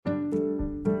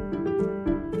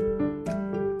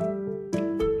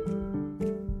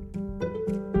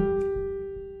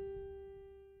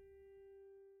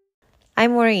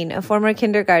I'm Maureen, a former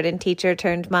kindergarten teacher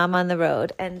turned mom on the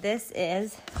road, and this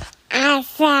is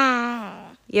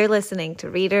Asa. You're listening to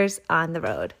Readers on the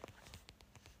Road.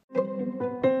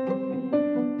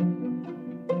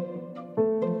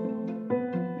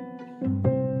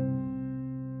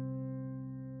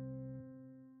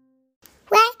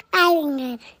 Red Riding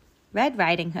Hood. Red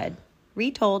Riding Hood,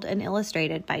 retold and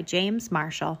illustrated by James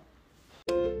Marshall.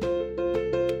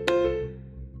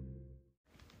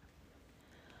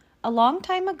 A long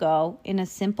time ago, in a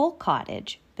simple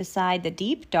cottage beside the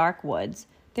deep, dark woods,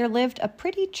 there lived a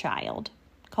pretty child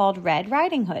called Red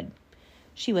Riding Hood.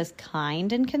 She was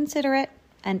kind and considerate,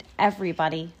 and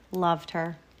everybody loved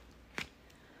her.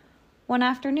 One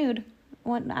afternoon,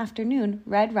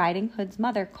 Red Riding Hood's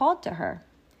mother called to her.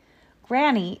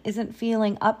 "Granny isn't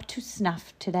feeling up to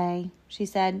snuff today," she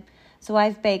said, "so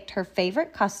I've baked her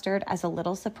favorite custard as a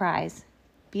little surprise.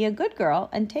 Be a good girl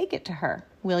and take it to her,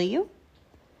 will you?"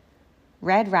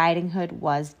 Red Riding Hood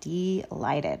was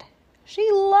delighted. She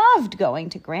loved going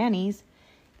to Granny's,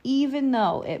 even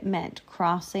though it meant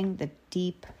crossing the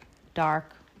deep,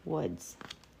 dark woods.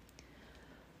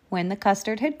 When the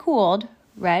custard had cooled,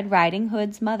 Red Riding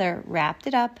Hood's mother wrapped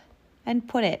it up and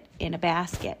put it in a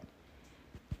basket.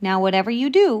 "Now, whatever you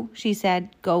do," she said,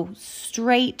 "go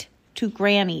straight to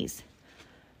Granny's.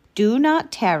 Do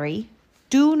not tarry.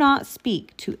 Do not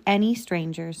speak to any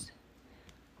strangers."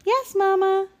 "Yes,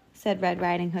 Mama," said Red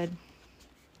Riding Hood.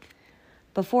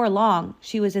 Before long,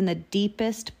 she was in the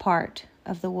deepest part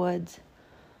of the woods.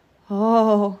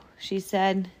 "Oh," she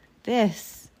said,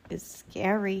 "this is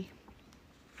scary."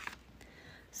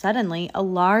 Suddenly, a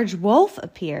large wolf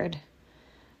appeared.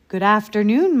 "Good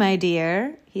afternoon, my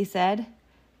dear," he said.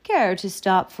 "Care to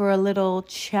stop for a little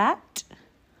chat?"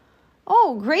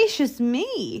 "Oh, gracious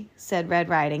me," said Red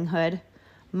Riding Hood.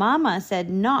 "Mama said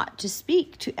not to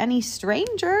speak to any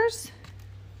strangers."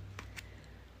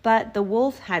 But the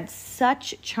wolf had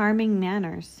such charming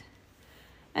manners.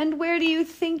 "And where do you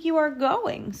think you are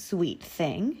going, sweet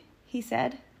thing?" he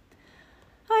said.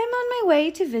 "I'm on my way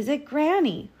to visit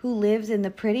Granny, who lives in the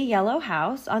pretty yellow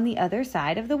house on the other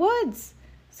side of the woods,"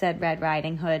 said Red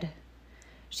Riding Hood.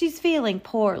 "She's feeling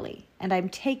poorly, and I'm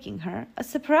taking her a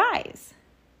surprise."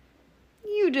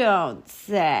 "You don't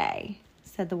say,"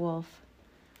 said the wolf.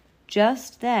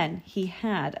 Just then he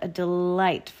had a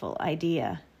delightful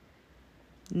idea.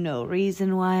 "No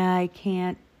reason why I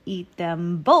can't eat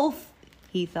them both,"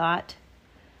 he thought.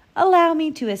 "Allow me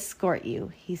to escort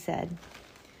you," he said.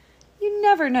 "You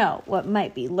never know what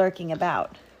might be lurking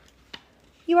about."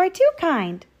 "You are too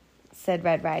kind," said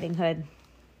Red Riding Hood.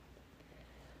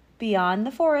 Beyond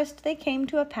the forest, they came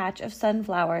to a patch of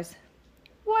sunflowers.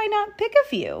 "Why not pick a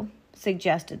few?"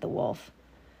 suggested the wolf.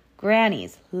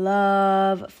 "Grannies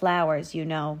love flowers, you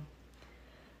know."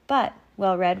 But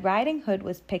while Red Riding Hood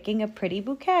was picking a pretty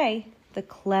bouquet, the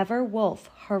clever wolf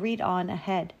hurried on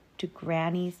ahead to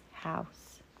Granny's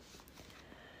house.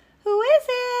 "Who is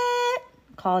it?"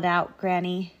 called out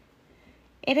Granny.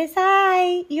 "It is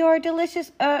I, your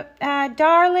delicious,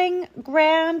 darling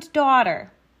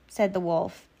granddaughter," said the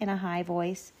wolf in a high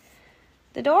voice.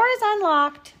 "The door is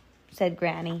unlocked," said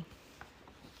Granny.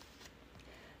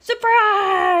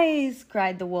 "Surprise!"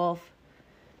 cried the wolf.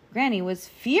 Granny was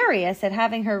furious at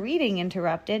having her reading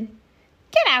interrupted.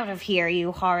 "Get out of here,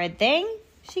 you horrid thing!"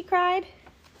 she cried.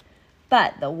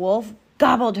 But the wolf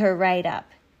gobbled her right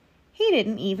up. He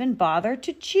didn't even bother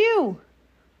to chew.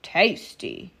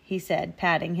 "Tasty," he said,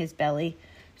 patting his belly.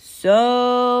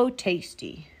 "So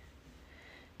tasty."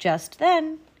 Just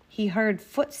then, he heard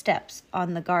footsteps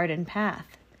on the garden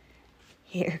path.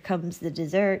 "Here comes the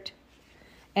dessert."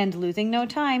 And losing no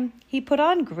time, he put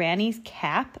on Granny's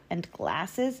cap and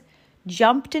glasses,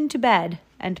 jumped into bed,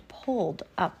 and pulled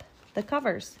up the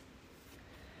covers.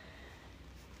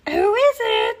 "Who is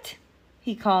it?"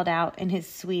 he called out in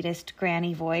his sweetest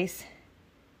Granny voice.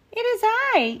 "It is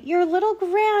I, your little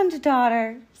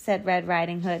granddaughter," said Red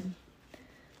Riding Hood.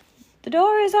 "The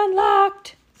door is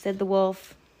unlocked," said the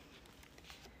wolf.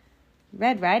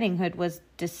 Red Riding Hood was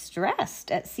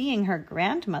distressed at seeing her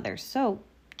grandmother so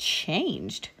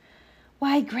changed.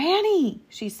 "Why, Granny,"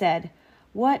 she said,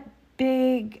 "what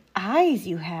big eyes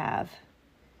you have."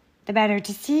 "The better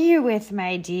to see you with,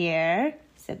 my dear,"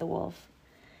 said the wolf.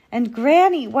 "And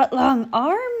Granny, what long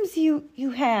arms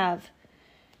you have."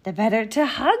 "The better to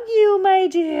hug you, my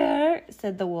dear,"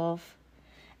 said the wolf.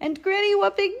 "And Granny,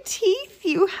 what big teeth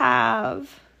you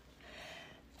have."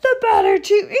 "The better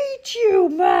to eat you,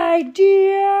 my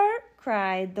dear,"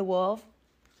 cried the wolf.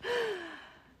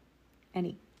 And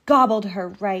he gobbled her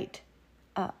right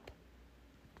up.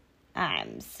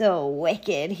 "I'm so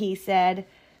wicked," he said.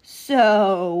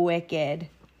 "So wicked."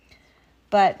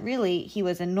 But really, he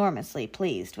was enormously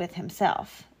pleased with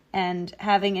himself. And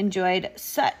having enjoyed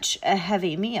such a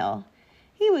heavy meal,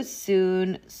 he was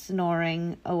soon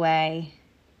snoring away.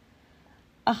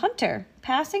 A hunter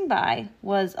passing by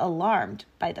was alarmed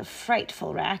by the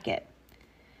frightful racket.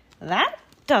 "That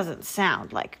doesn't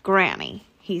sound like Granny,"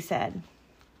 he said.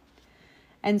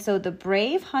 And so the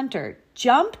brave hunter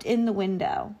jumped in the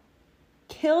window,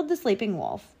 killed the sleeping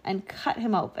wolf, and cut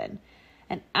him open,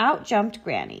 and out jumped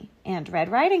Granny and Red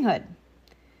Riding Hood.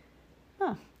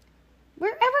 "We're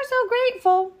ever so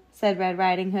grateful," said Red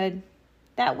Riding Hood.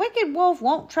 "That wicked wolf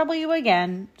won't trouble you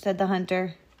again," said the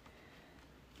hunter.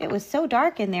 "It was so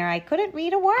dark in there I couldn't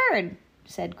read a word,"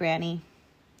 said Granny.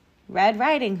 Red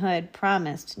Riding Hood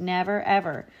promised never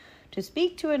ever to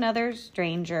speak to another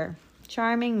stranger,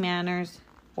 charming manners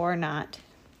or not.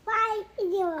 Why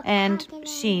is there a And crocodile?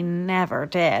 she never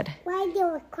did. Why is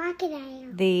there a crocodile?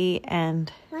 The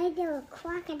end. Why is there a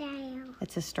crocodile?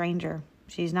 It's a stranger.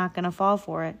 She's not going to fall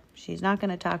for it. She's not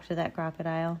going to talk to that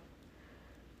crocodile.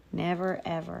 Never,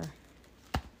 ever.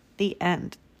 The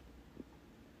end.